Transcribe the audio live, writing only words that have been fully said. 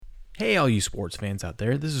Hey, all you sports fans out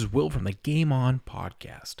there, this is Will from the Game On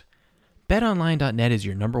podcast. BetOnline.net is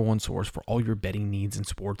your number one source for all your betting needs and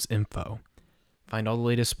sports info. Find all the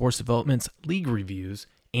latest sports developments, league reviews,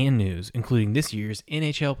 and news, including this year's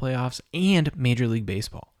NHL playoffs and Major League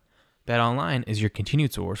Baseball. BetOnline is your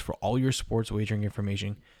continued source for all your sports wagering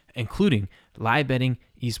information, including live betting,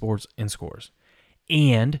 esports, and scores.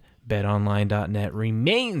 And BetOnline.net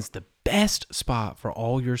remains the best spot for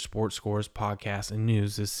all your sports scores, podcasts, and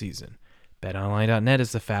news this season. BetOnline.net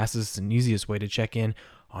is the fastest and easiest way to check in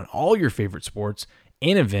on all your favorite sports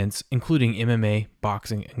and events, including MMA,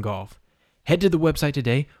 boxing, and golf. Head to the website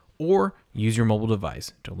today or use your mobile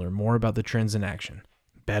device to learn more about the trends in action.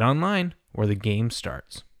 BetOnline, where the game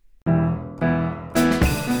starts. Game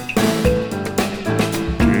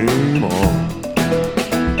on.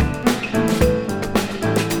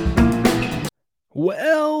 Well.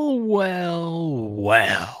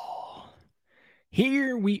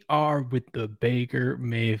 Here we are with the Baker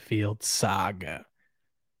Mayfield saga.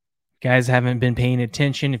 Guys haven't been paying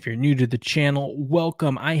attention. If you're new to the channel,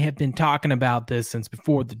 welcome. I have been talking about this since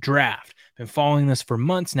before the draft. Been following this for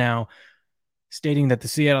months now, stating that the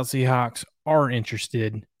Seattle Seahawks are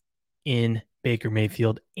interested in Baker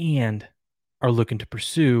Mayfield and are looking to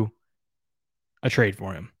pursue a trade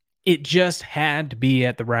for him. It just had to be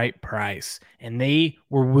at the right price, and they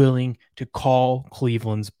were willing to call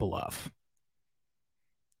Cleveland's bluff.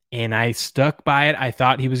 And I stuck by it. I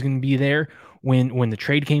thought he was going to be there when the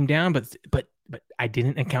trade came down, but I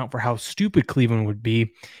didn't account for how stupid Cleveland would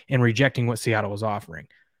be in rejecting what Seattle was offering.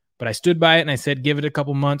 But I stood by it and I said, give it a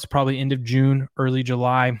couple months, probably end of June, early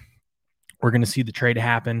July. We're going to see the trade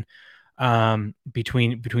happen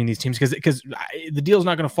between these teams because the deal is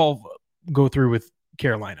not going to go through with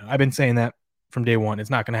Carolina. I've been saying that from day one. It's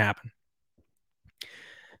not going to happen.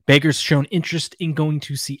 Baker's shown interest in going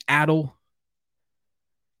to Seattle,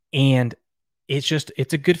 and it's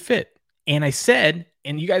a good fit. And I said,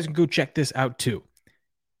 and you guys can go check this out too,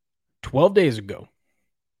 12 days ago,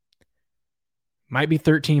 might be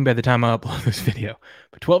 13 by the time I upload this video,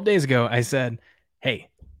 but 12 days ago, I said, hey,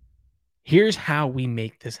 here's how we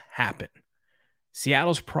make this happen.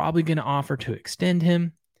 Seattle's probably going to offer to extend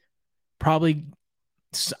him. Probably,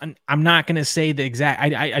 I'm not going to say the exact,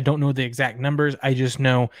 I don't know the exact numbers. I just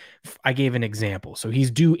know I gave an example. So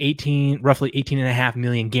he's due roughly 18.5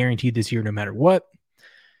 million guaranteed this year, no matter what.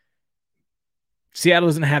 Seattle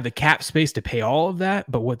doesn't have the cap space to pay all of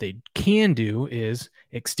that, but what they can do is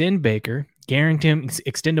extend Baker, guarantee him,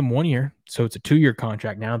 extend him 1 year. So it's a 2-year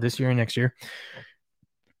contract now, this year and next year.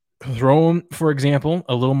 Throw him, for example,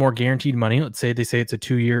 a little more guaranteed money. Let's say it's a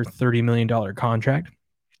 2-year, $30 million contract,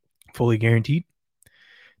 fully guaranteed.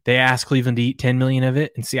 They ask Cleveland to eat 10 million of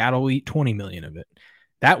it, and Seattle will eat 20 million of it.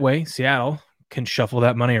 That way, Seattle can shuffle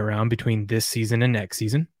that money around between this season and next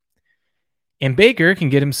season. And Baker can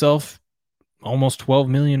get himself almost 12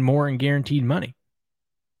 million more in guaranteed money.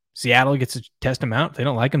 Seattle gets to test him out. If they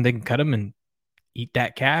don't like him, they can cut him and eat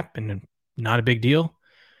that cap, and not a big deal.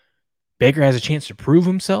 Baker has a chance to prove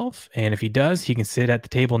himself, and if he does, he can sit at the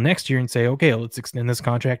table next year and say, okay, let's extend this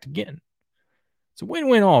contract again. It's a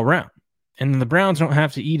win-win all around. And then the Browns don't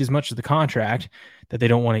have to eat as much of the contract that they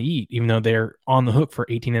don't want to eat, even though they're on the hook for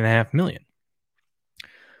 $18.5 million.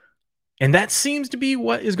 And that seems to be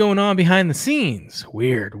what is going on behind the scenes.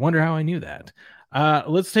 Weird. Wonder how I knew that.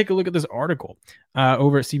 Let's take a look at this article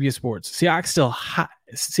over at CBS Sports. Seahawks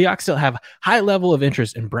still have high level of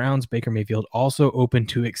interest in Browns. Baker Mayfield also open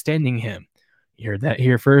to extending him. You heard that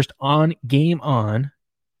here first on Game On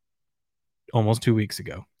almost 2 weeks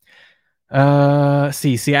ago.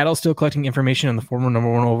 Seattle's still collecting information on the former number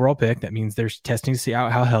 1 overall pick. That means they're testing to see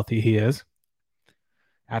how healthy he is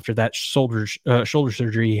after that shoulder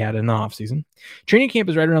surgery he had in the offseason. Training camp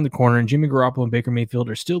is right around the corner, and Jimmy Garoppolo and Baker Mayfield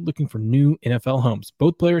are still looking for new NFL homes.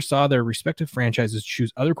 Both players saw their respective franchises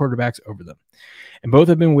choose other quarterbacks over them, and both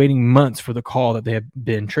have been waiting months for the call that they have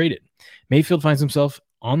been traded. Mayfield finds himself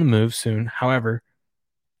on the move soon, however,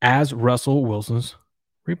 as Russell Wilson's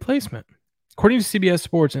replacement. According to CBS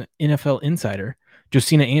Sports and NFL insider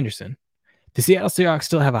Josina Anderson, the Seattle Seahawks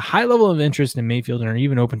still have a high level of interest in Mayfield and are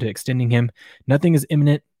even open to extending him. Nothing is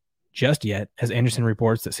imminent just yet, as Anderson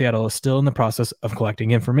reports that Seattle is still in the process of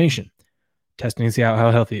collecting information, testing to see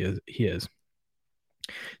how healthy he is.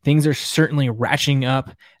 Things are certainly ratcheting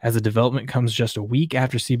up as the development comes just a week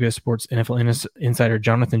after CBS Sports NFL insider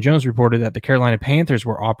Jonathan Jones reported that the Carolina Panthers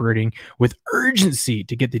were operating with urgency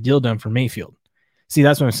to get the deal done for Mayfield. See,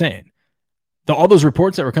 that's what I'm saying. All those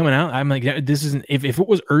reports that were coming out, I'm like, this isn't. If it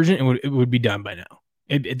was urgent, it would be done by now.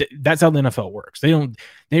 That's how the NFL works.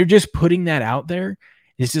 They're just putting that out there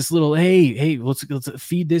It's this little, hey, let's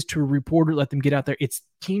feed this to a reporter, let them get out there. It's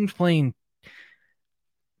teams playing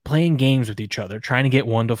games with each other, trying to get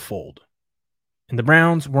one to fold. And the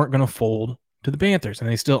Browns weren't going to fold to the Panthers, and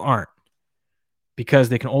they still aren't, because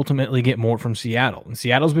they can ultimately get more from Seattle. And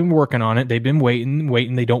Seattle's been working on it. They've been waiting.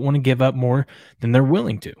 They don't want to give up more than they're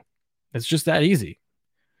willing to. It's just that easy.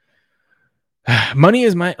 Money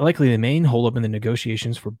is likely the main holdup in the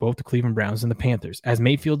negotiations for both the Cleveland Browns and the Panthers, as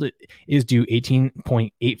Mayfield is due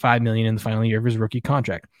 $18.85 million in the final year of his rookie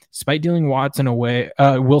contract. Despite dealing Wilson away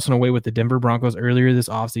with the Denver Broncos earlier this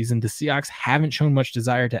offseason, the Seahawks haven't shown much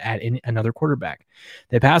desire to add another quarterback.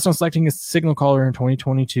 They passed on selecting a signal caller in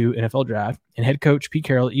 2022 NFL draft, and head coach Pete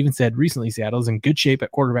Carroll even said recently Seattle is in good shape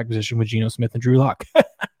at quarterback position with Geno Smith and Drew Lock.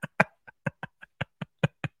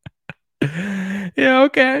 Yeah,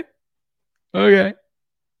 okay. Okay.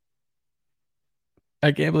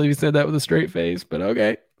 I can't believe he said that with a straight face, but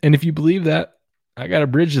okay. And if you believe that, I got a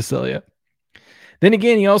bridge to sell you. Then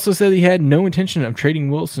again, he also said he had no intention of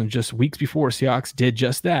trading Wilson just weeks before Seahawks did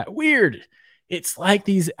just that. Weird. It's like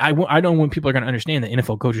these, I don't want people are going to understand that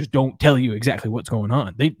NFL coaches don't tell you exactly what's going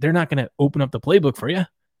on. They're not going to open up the playbook for you.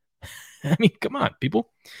 I mean, come on, people.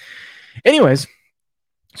 Anyways,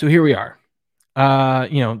 so here we are.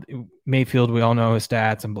 Mayfield, we all know his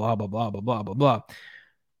stats and blah, blah, blah, blah, blah, blah, blah.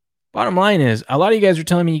 Bottom line is, a lot of you guys are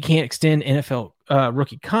telling me you can't extend NFL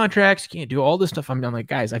rookie contracts. You can't do all this stuff. I'm like,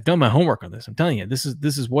 guys, I've done my homework on this. I'm telling you, this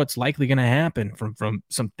is what's likely going to happen from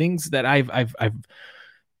some things that I've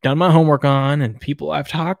done my homework on and people I've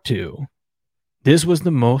talked to. This was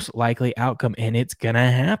the most likely outcome, and it's going to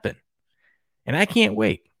happen. And I can't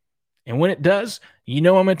wait. And when it does, I'm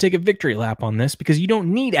going to take a victory lap on this, because you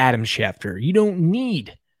don't need Adam Schefter. You don't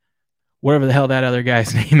need whatever the hell that other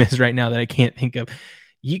guy's name is right now that I can't think of.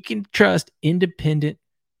 You can trust independent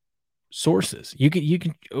sources. We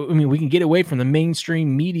can get away from the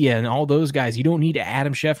mainstream media and all those guys. You don't need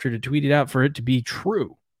Adam Schefter to tweet it out for it to be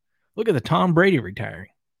true. Look at the Tom Brady retiring.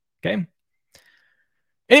 Okay.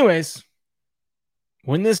 Anyways,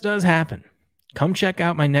 when this does happen, come check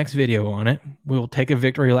out my next video on it. We'll take a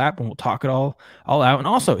victory lap and we'll talk it all out. And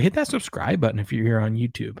also hit that subscribe button if you're here on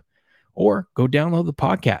YouTube, or go download the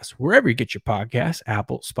podcast wherever you get your podcasts.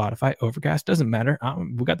 Apple, Spotify, Overcast, doesn't matter.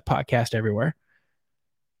 We got the podcast everywhere.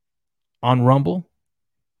 On Rumble,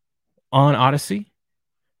 on Odyssey,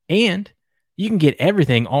 and you can get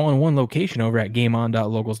everything all in one location over at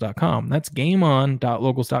gameon.locals.com. That's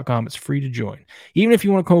gameon.locals.com. It's free to join. Even if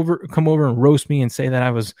you want to come over and roast me and say that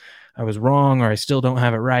I was wrong or I still don't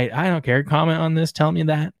have it right, I don't care. Comment on this. Tell me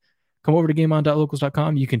that. Come over to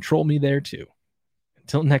gameon.locals.com. You can troll me there too.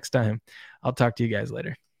 Until next time, I'll talk to you guys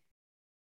later.